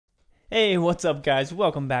Hey, what's up, guys?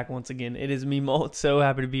 Welcome back once again. It is me, Molt. So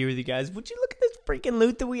happy to be with you guys. Would you look at this freaking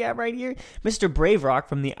loot that we have right here? Mr. Brave Rock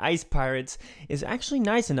from the Ice Pirates is actually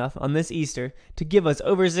nice enough on this Easter to give us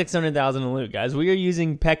over 600,000 in loot, guys. We are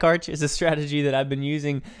using Peck Arch. It's a strategy that I've been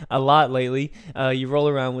using a lot lately. You roll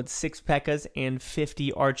around with 6 Pekkas and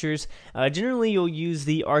 50 archers. Generally, you'll use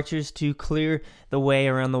the archers to clear the way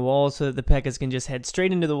around the wall so that the Pekkas can just head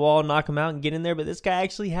straight into the wall, knock them out, and get in there. But this guy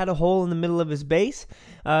actually had a hole in the middle of his base,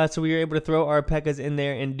 so we were able to throw our Pekkas in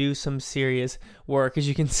there and do some serious work. As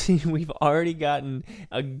you can see, we've already gotten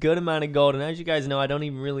a good amount of gold, and as you guys know, I don't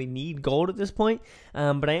even really need gold at this point,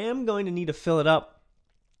 but I am going to need to fill it up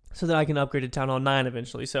so that I can upgrade to Townhall 9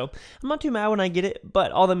 eventually. So I'm not too mad when I get it,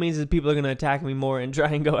 but all that means is people are going to attack me more and try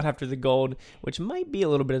and go after the gold, which might be a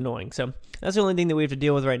little bit annoying. So that's the only thing that we have to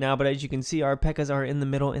deal with right now, but as you can see, our Pekkas are in the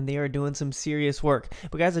middle and they are doing some serious work.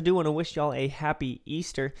 But guys, I do want to wish y'all a happy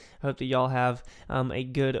Easter. I hope that y'all have a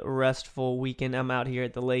good, restful weekend. I'm out here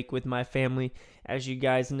at the lake with my family, as you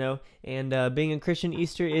guys know, and being a Christian,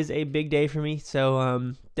 Easter is a big day for me,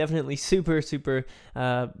 so definitely super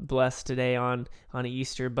blessed today on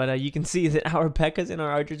Easter. But you can see that our Pekkas and our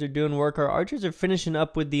archers are doing work. Our archers are finishing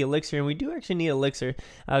up with the elixir, and we do actually need elixir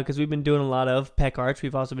because we've been doing a lot of Peck Arch.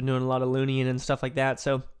 We've also been doing a lot of Loonian and stuff like that,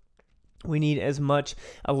 so we need as much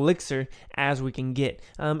elixir as we can get.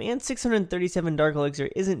 And 637 dark elixir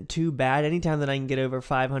isn't too bad. Anytime that I can get over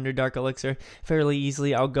 500 dark elixir fairly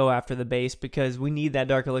easily, I'll go after the base because we need that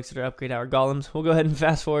dark elixir to upgrade our golems. We'll go ahead and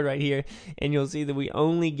fast forward right here, and you'll see that we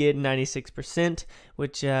only get 96%,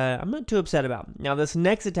 which I'm not too upset about. Now, this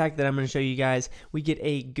next attack that I'm going to show you guys, we get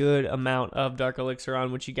a good amount of dark elixir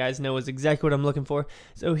on, which you guys know is exactly what I'm looking for.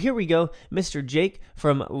 So here we go, Mr. Jake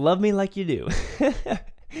from Love Me Like You Do.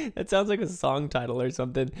 That sounds like a song title or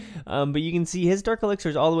something. But you can see his dark elixir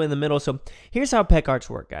is all the way in the middle. So here's how Peck Arch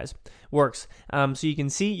works. So you can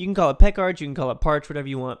see, you can call it Peck Arch, you can call it Parch, whatever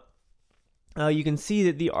you want. You can see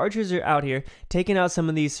that the archers are out here taking out some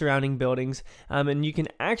of these surrounding buildings, and you can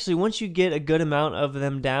actually, once you get a good amount of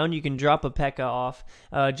them down, you can drop a Pekka off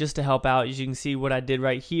just to help out. As you can see what I did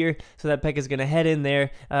right here, so that Pekka is going to head in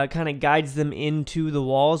there, kind of guides them into the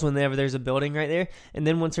walls whenever there's a building right there, and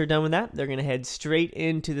then once they're done with that, they're going to head straight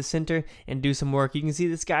into the center and do some work. You can see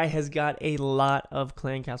this guy has got a lot of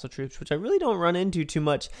clan castle troops, which I really don't run into too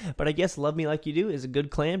much, but I guess Love Me Like You Do is a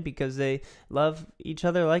good clan because they love each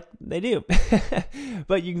other like they do.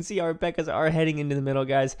 But you can see our Pekkas are heading into the middle,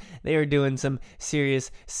 guys. They are doing some serious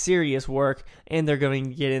work, and they're going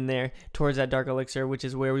to get in there towards that dark elixir, which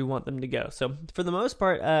is where we want them to go. So for the most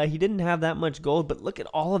part, he didn't have that much gold, but look at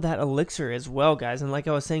all of that elixir as well, guys. And like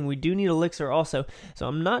I was saying, we do need elixir also, so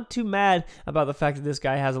I'm not too mad about the fact that this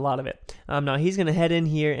guy has a lot of it. Now he's going to head in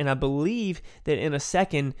here, and I believe that in a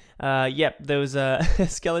second, yep, those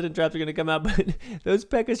skeleton traps are going to come out, but those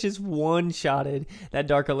Pekkas just one-shotted that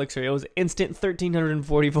dark elixir. It was instant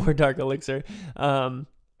 1,344 dark elixir.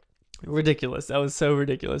 Ridiculous. That was so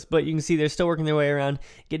ridiculous. But you can see they're still working their way around,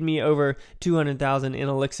 getting me over 200,000 in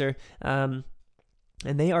elixir. And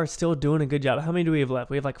they are still doing a good job. How many do we have left?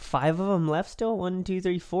 We have like 5 of them left still. 1, 2,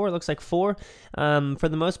 3, 4. It looks like 4. For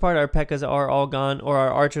the most part, our Pekkas are all gone, or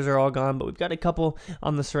our archers are all gone, but we've got a couple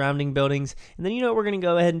on the surrounding buildings. And then you know what we're going to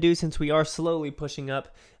go ahead and do, since we are slowly pushing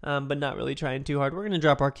up, but not really trying too hard. We're going to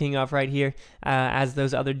drop our king off right here as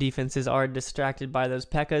those other defenses are distracted by those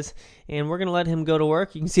Pekkas. And we're going to let him go to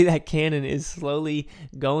work. You can see that cannon is slowly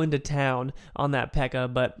going to town on that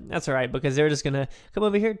Pekka, but that's all right because they're just going to come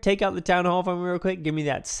over here, take out the town hall from me real quick, give me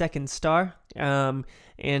that second star, and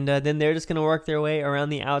then they're just going to work their way around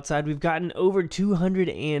the outside. We've gotten over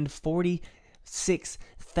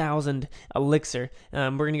 246,000 elixir.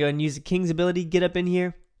 We're going to go and use the king's ability, get up in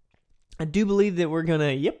here. I do believe that we're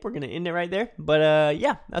gonna end it right there. But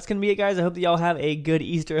yeah, that's gonna be it, guys. I hope that y'all have a good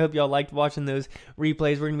Easter. I hope y'all liked watching those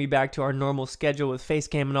replays. We're gonna be back to our normal schedule with face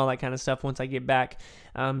cam and all that kind of stuff once I get back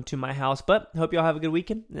to my house. But I hope y'all have a good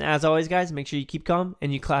weekend. And as always, guys, make sure you keep calm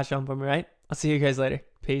and you clash on for me, right? I'll see you guys later.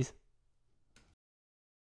 Peace.